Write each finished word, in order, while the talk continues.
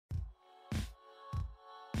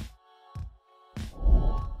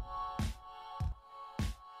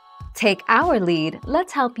Take our lead,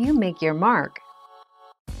 let's help you make your mark.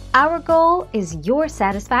 Our goal is your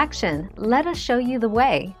satisfaction. Let us show you the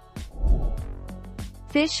way.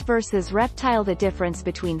 Fish versus reptile. The difference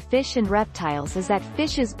between fish and reptiles is that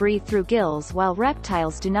fishes breathe through gills while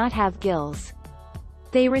reptiles do not have gills.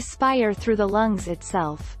 They respire through the lungs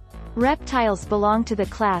itself. Reptiles belong to the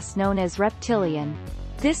class known as reptilian.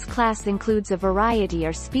 This class includes a variety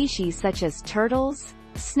or species such as turtles,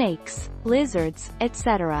 snakes, lizards,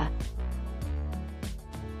 etc.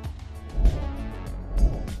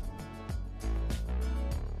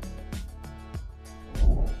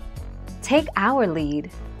 Take our lead.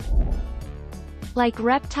 Like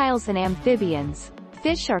reptiles and amphibians,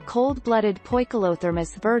 fish are cold-blooded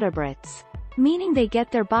poikilothermous vertebrates, meaning they get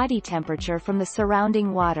their body temperature from the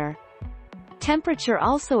surrounding water. Temperature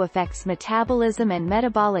also affects metabolism, and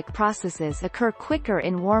metabolic processes occur quicker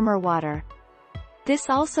in warmer water. This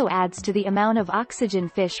also adds to the amount of oxygen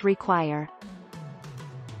fish require.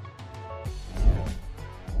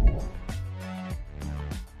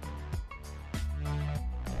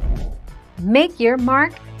 Make your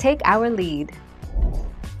mark, take our lead.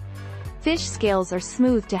 Fish scales are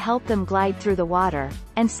smooth to help them glide through the water,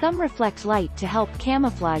 and some reflect light to help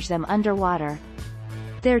camouflage them underwater.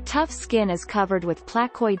 Their tough skin is covered with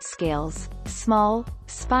placoid scales, small,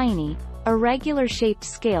 spiny, irregular-shaped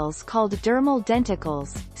scales called dermal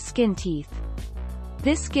denticles, skin teeth.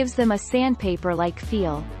 This gives them a sandpaper-like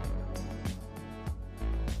feel.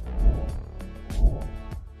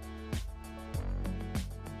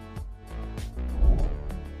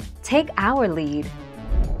 Take our lead.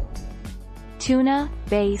 Tuna,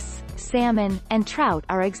 bass, salmon, and trout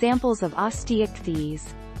are examples of osteichthyes.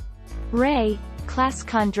 Ray, class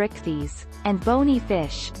chondrichthyes, and bony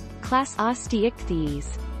fish, class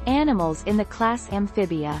osteichthyes, animals in the class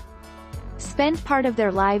amphibia, spend part of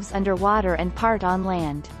their lives underwater and part on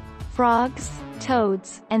land. Frogs,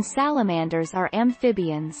 toads, and salamanders are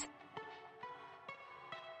amphibians.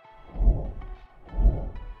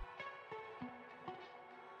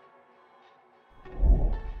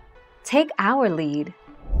 Take our lead.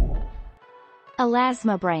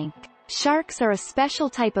 Elasmobranch. Sharks are a special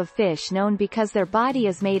type of fish known because their body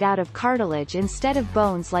is made out of cartilage instead of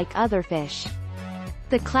bones like other fish.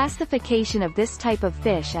 The classification of this type of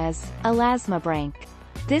fish is elasmobranch.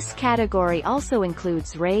 This category also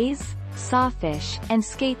includes rays, sawfish, and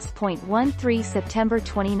skates. 13 September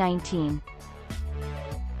 2019.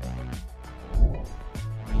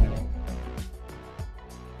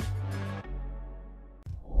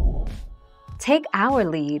 Take our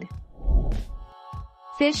lead.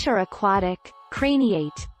 Fish are aquatic,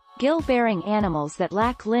 craniate, gill-bearing animals that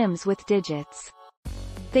lack limbs with digits.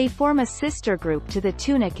 They form a sister group to the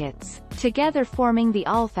tunicates, together forming the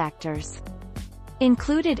olfactors.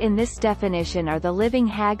 Included in this definition are the living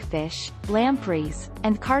hagfish, lampreys,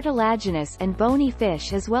 and cartilaginous and bony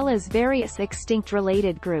fish, as well as various extinct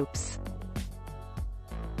related groups.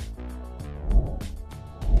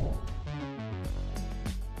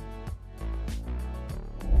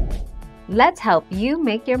 Let's help you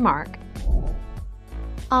make your mark.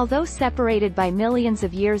 Although separated by millions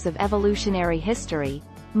of years of evolutionary history,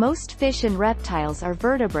 most fish and reptiles are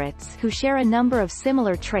vertebrates who share a number of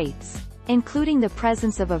similar traits, including the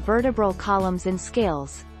presence of a vertebral columns and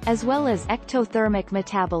scales, as well as ectothermic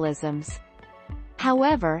metabolisms.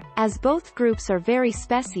 However, as both groups are very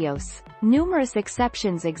speciose, numerous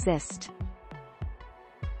exceptions exist.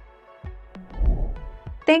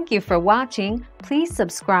 Thank you for watching. Please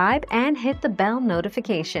subscribe and hit the bell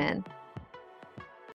notification.